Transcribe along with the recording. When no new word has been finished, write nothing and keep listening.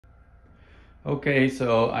Okay,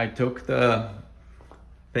 so I took the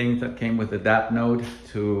things that came with the DappNode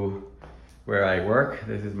to where I work.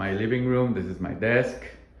 This is my living room, this is my desk.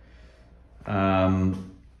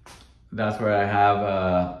 That's where I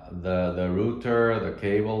have the router, the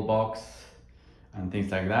cable box, and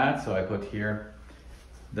things like that. So I put here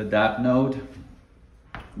the DappNode,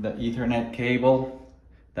 the Ethernet cable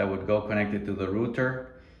that would go connected to the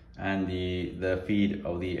router, and the feed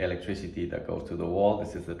of the electricity that goes to the wall.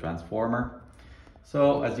 This is the transformer.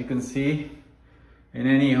 So as you can see, in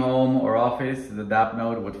any home or office, the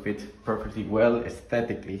DappNode would fit perfectly well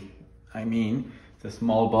aesthetically. I mean, it's a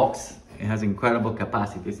small box. It has incredible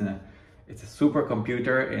capacity. It's a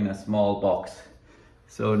supercomputer in a small box.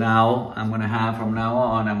 So now I'm gonna have, from now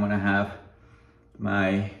on, I'm gonna have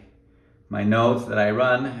my nodes that I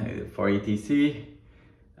run for ETC,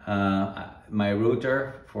 my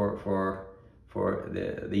router for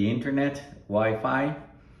the internet, Wi-Fi.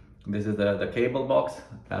 This is the cable box.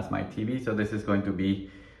 That's my TV. So this is going to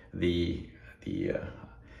be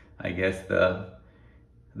I guess the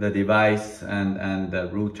device and the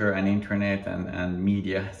router and internet and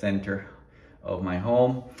media center of my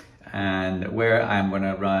home, and where I'm going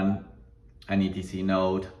to run an ETC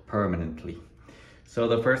node permanently. So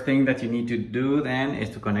the first thing that you need to do then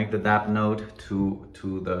is to connect the DappNode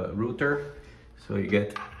to the router. So you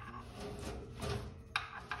get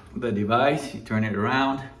the device, you turn it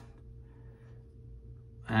around,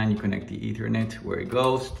 and you connect the Ethernet where it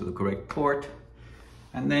goes to the correct port.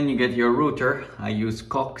 And then you get your router. I use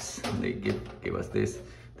Cox. They give us this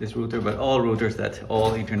router, but all routers that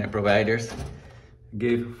all internet providers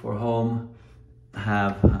give for home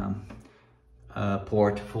have a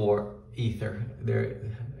port for Ether. There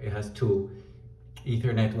it has two,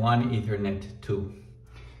 Ethernet 1, Ethernet 2.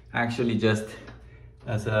 Actually, just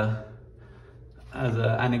as a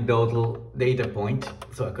anecdotal data point,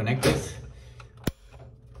 so I connect this.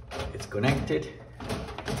 It's connected.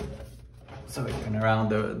 So I turn around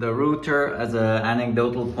the router. As an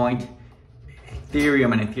anecdotal point,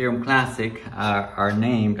 Ethereum and Ethereum Classic are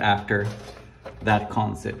named after that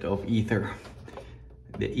concept of ether.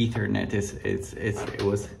 The Ethernet it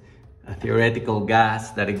was a theoretical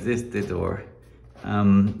gas that existed, or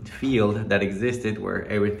field that existed, where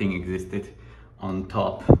everything existed on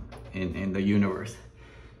top in the universe.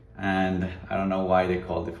 And I don't know why they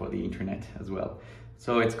called it for the internet as well.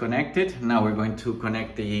 So it's connected. Now we're going to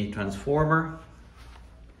connect the transformer.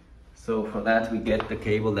 So for that we get the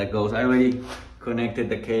cable that goes. I already connected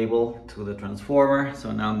the cable to the transformer.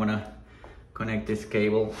 So now I'm gonna connect this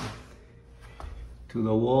cable to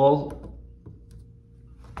the wall.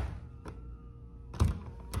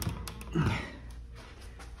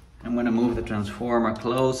 I'm gonna move the transformer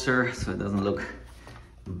closer so it doesn't look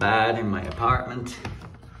bad in my apartment.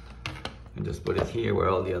 And just put it here where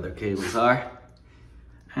all the other cables are.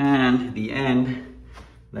 And the end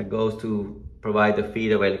that goes to provide the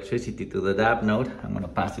feed of electricity to the DappNode, I'm going to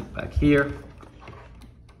pass it back here.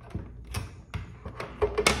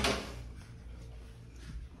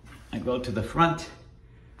 I go to the front,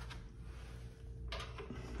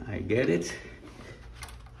 I get it,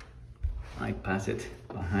 I pass it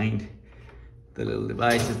behind the little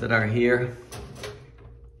devices that are here,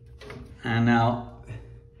 and now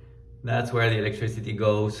that's where the electricity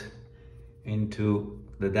goes into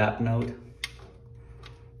the DappNode.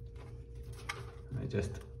 I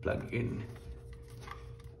just plug in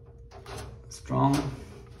strong.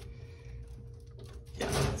 Yeah,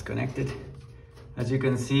 it's connected. As you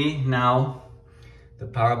can see, now the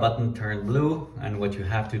power button turned blue, and what you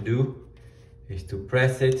have to do is to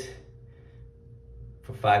press it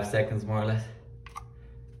for 5 seconds more or less.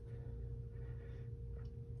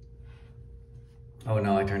 Oh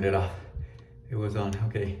no, I turned it off. It was on,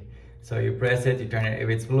 okay. So you press it, you turn it. If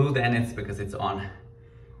it's blue, then it's because it's on.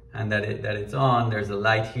 And that it's on, there's a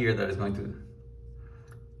light here that is going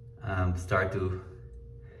to start to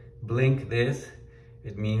blink this.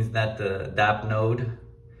 It means that the DappNode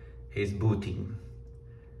is booting.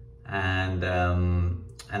 And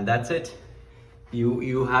that's it.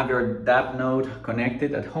 You have your DappNode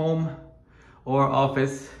connected at home or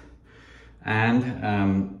office.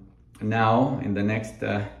 And now in the next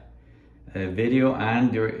video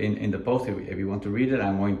and in the post, if you want to read it,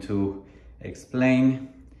 I'm going to explain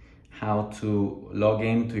how to log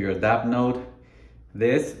in to your DappNode.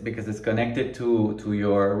 This, because it's connected to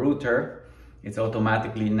your router, it's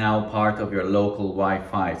automatically now part of your local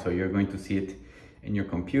Wi-Fi. So you're going to see it in your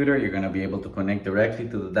computer. You're going to be able to connect directly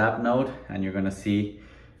to the DappNode, and you're going to see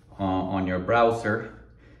on your browser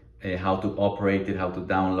how to operate it, how to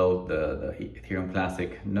download the Ethereum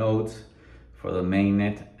Classic nodes for the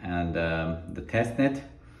mainnet and the testnet.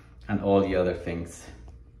 and all the other things.